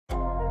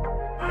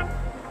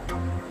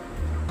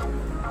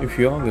If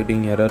you are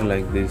getting error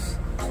like this,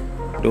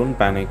 don't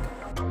panic.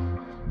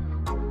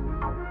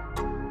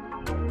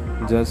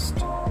 Just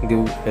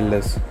give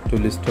ls to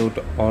list out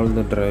all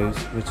the drives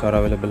which are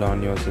available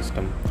on your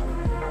system.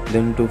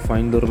 Then to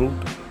find the root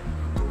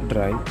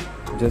drive,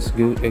 just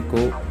give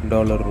echo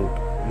 $root.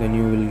 Then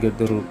you will get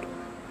the root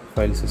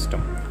file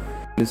system.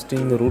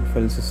 Listing the root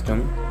file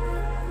system,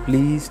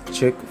 please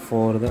check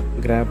for the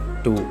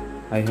grub2.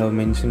 I have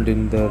mentioned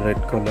in the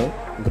red color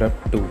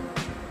grub2.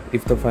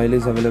 If the file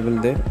is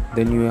available there,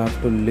 then you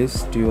have to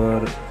list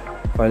your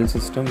file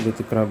system with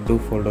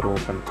grub2 folder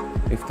open.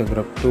 If the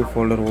grub2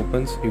 folder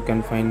opens, you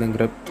can find the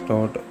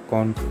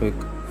grub.config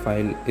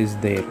file is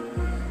there.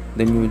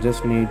 Then you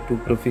just need to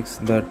prefix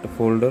that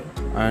folder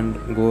and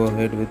go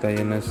ahead with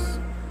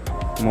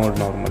mod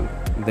normal.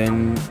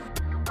 Then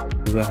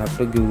you have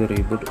to give the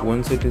reboot.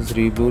 Once it is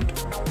reboot,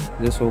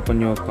 just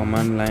open your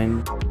command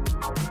line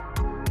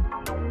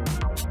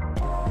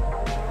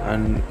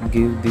and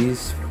give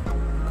these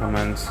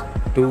commands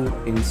to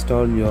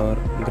install your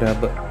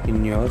grub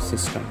in your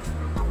system.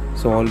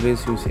 So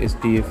always use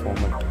SDA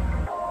format.